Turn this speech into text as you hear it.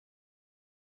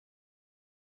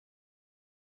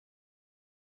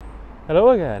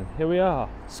Hello again, here we are,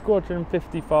 Squadron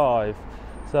 55.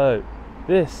 So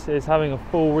this is having a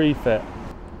full refit.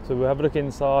 So we'll have a look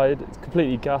inside. It's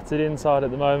completely gutted inside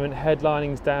at the moment,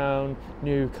 headlining's down,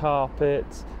 new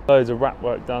carpets, loads of wrap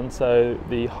work done, so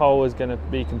the hull is going to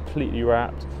be completely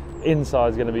wrapped, inside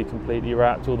is going to be completely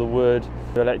wrapped, all the wood,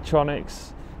 the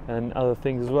electronics and other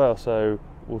things as well. So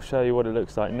we'll show you what it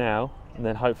looks like now, and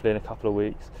then hopefully in a couple of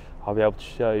weeks I'll be able to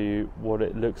show you what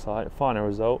it looks like, final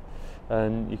result,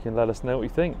 and you can let us know what you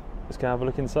think. Let's go have a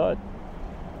look inside.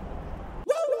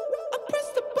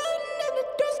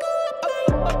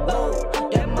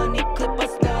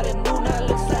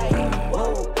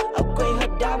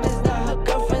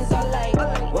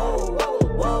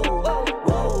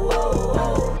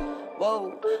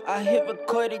 I hit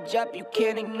record a job you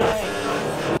can't ignore.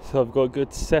 So I've got a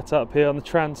good setup here on the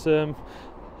transom,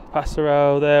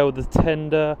 passerelle there with the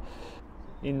tender.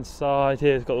 Inside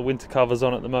here it's got the winter covers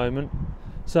on at the moment.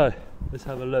 So let's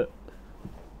have a look.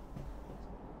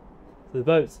 So the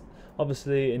boat's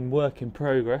obviously in work in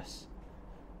progress.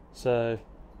 So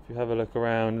if you have a look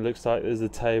around, it looks like there's a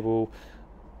table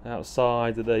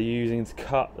outside that they're using to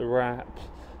cut the wrap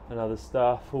and other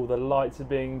stuff. All the lights are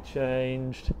being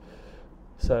changed.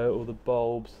 So all the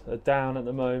bulbs are down at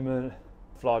the moment.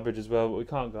 Flybridge as well, but we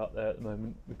can't go up there at the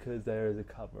moment because there is a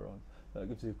cover on. That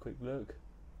gives you a quick look.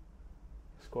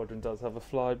 Squadron does have a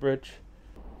flybridge.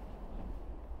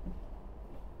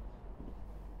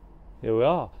 Here we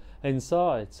are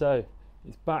inside. So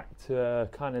it's back to a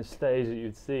kind of stage that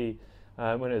you'd see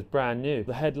when it was brand new.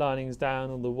 The headlining's down,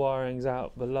 all the wiring's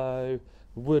out below,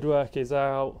 the woodwork is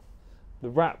out, the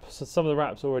wrap. So some of the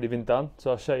wrap's already been done, so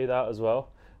I'll show you that as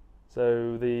well.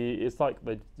 So it's like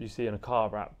you see in a car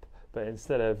wrap, but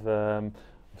instead of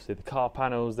obviously the car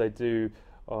panels, they do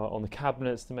on the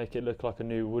cabinets to make it look like a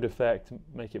new wood effect,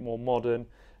 make it more modern,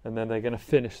 and then they're going to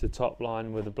finish the top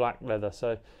line with the black leather.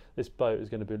 So this boat is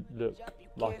going to look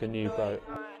like a new boat.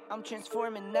 I'm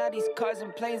transforming now these cars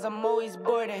and planes, I'm always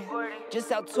boarding. Just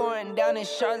out touring down in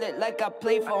Charlotte like I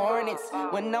play for Hornets.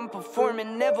 When I'm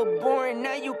performing, never boring,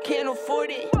 now you can't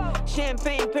afford it.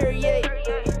 Champagne Perrier,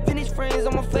 finished frames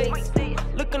on my face,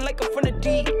 looking like I'm from the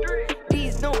deep.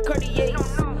 These no Cartiers,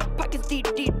 pockets deep,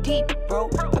 deep, deep, bro.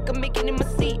 I can make it in my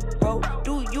seat, bro.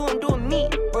 Do you, I'm doing me,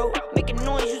 bro. Making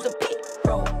noise, use a beat,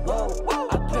 bro. Whoa,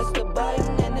 I press the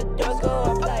button and the doors go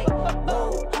up like,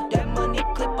 whoa. That money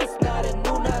clip us not a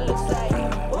new, now looks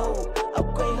like, whoa.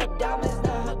 Upgrade her diamonds,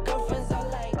 now her girlfriends are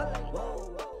like,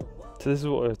 whoa. So this is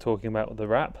what we were talking about with the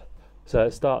wrap. So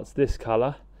it starts this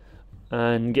colour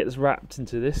and gets wrapped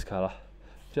into this colour.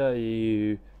 Show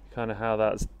you kind of how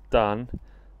that's done.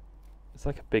 It's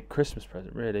like a big Christmas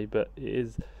present really, but it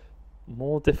is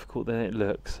more difficult than it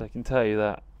looks, I can tell you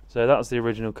that. So that's the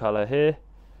original colour here,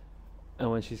 and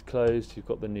when she's closed you've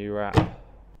got the new wrap.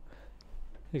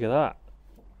 Look at that,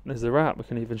 there's the wrap, I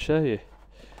can even show you.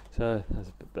 So there's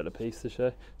a bit better piece to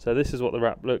show. So this is what the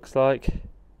wrap looks like.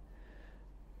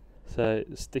 So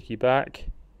sticky back.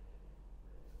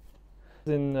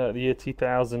 In the year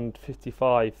 2000,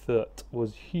 55 foot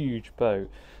was a huge boat.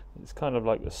 It's kind of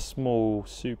like a small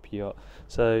super yacht.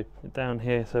 So down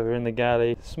here, so we're in the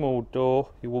galley, small door,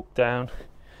 you walk down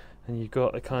and you've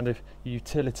got a kind of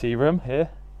utility room here.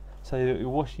 So you've got your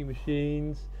washing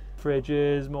machines,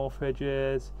 fridges, more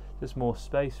fridges, just more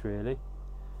space really.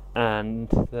 And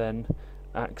then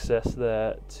access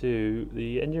there to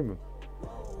the engine room.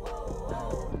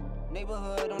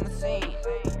 Neighborhood on the scene,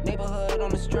 neighborhood on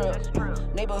the strip,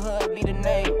 neighborhood be the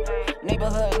name,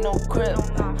 neighborhood no crib,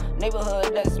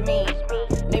 neighborhood that's me,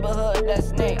 neighborhood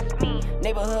that's Nick,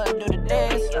 neighborhood do the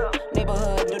dance,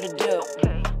 neighborhood do the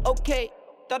dip. Okay,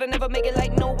 thought I'd never make it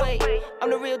like no way, I'm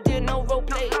the real deal, no role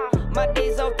play, my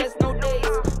days off, that's no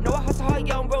days, no I hustle hard,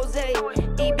 young rose,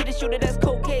 E be the shooter, that's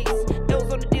cold case, those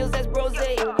on the deals, that's brose,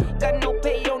 got no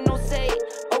pay, on no say,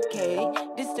 okay,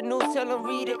 this the news, tell them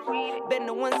read it. Been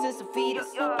the one since the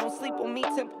fetus. Don't sleep on me,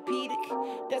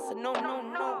 Tempur-Pedic. That's a no, no,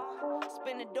 no.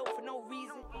 Spending dope for no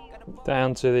reason.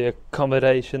 Down to the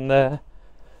accommodation there.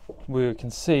 We can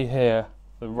see here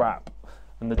the wrap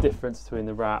and the difference between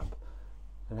the wrap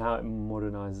and how it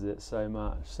modernises it so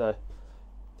much. So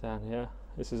down here,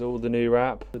 this is all the new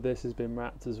wrap. This has been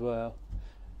wrapped as well.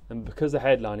 And because the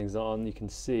headlining's on, you can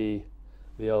see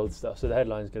the old stuff. So the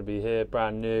headline's going to be here,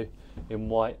 brand new, in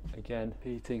white again,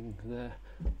 heating there.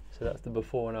 So that's the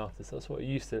before and after. So that's what it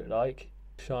used to look like.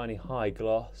 Shiny high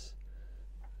gloss.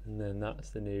 And then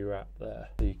that's the new wrap there.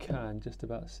 So you can just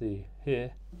about see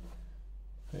here,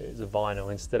 it's a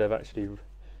vinyl instead of actually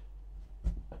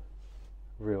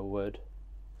real wood.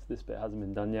 So this bit hasn't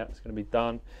been done yet, it's going to be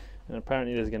done. And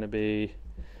apparently there's going to be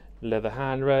leather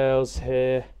handrails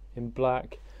here in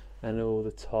black, and all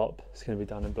the top is going to be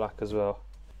done in black as well.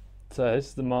 So this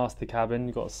is the master cabin.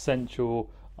 You've got a central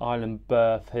island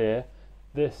berth here.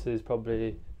 This is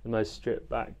probably the most stripped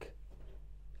back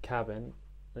cabin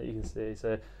that you can see.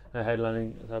 So no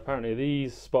headlining. So apparently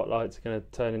these spotlights are going to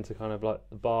turn into kind of like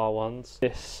the bar ones.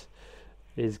 This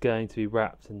is going to be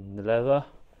wrapped in the leather.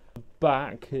 The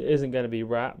back it isn't going to be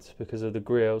wrapped because of the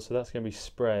grille, so that's going to be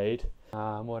sprayed.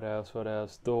 What else? What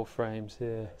else? Door frames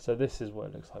here. So this is what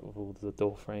it looks like with all the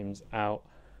door frames out.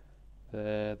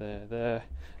 There.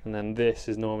 And then this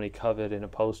is normally covered in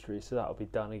upholstery, so that'll be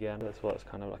done again. That's why it's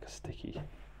kind of like a sticky.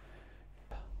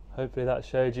 Hopefully that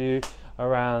showed you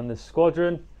around the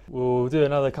squadron. We'll do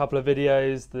another couple of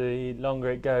videos. The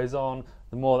longer it goes on,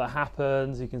 the more that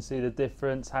happens. You can see the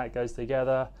difference, how it goes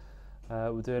together.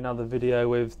 We'll do another video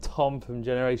with Tom from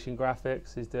Generation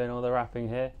Graphics. He's doing all the wrapping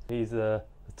here. He's the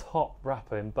top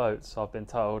wrapper in boats, I've been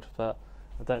told, but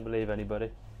I don't believe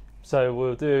anybody. So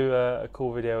we'll do a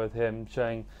cool video with him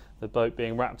showing the boat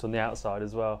being wrapped on the outside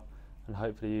as well, and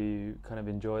hopefully you kind of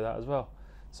enjoy that as well.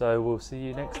 So we'll see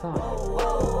you next time.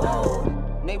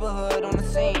 Neighborhood on the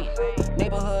scene,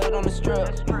 neighborhood on the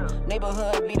strip,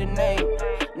 neighborhood be the name,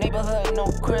 neighborhood no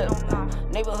crib,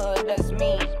 neighborhood that's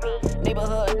me,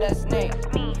 neighborhood that's Nick,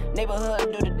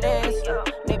 neighborhood do the dance,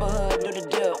 neighborhood do the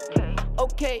deal.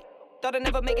 Okay, thought I'd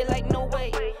never make it, like no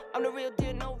way, I'm the real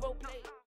deal, no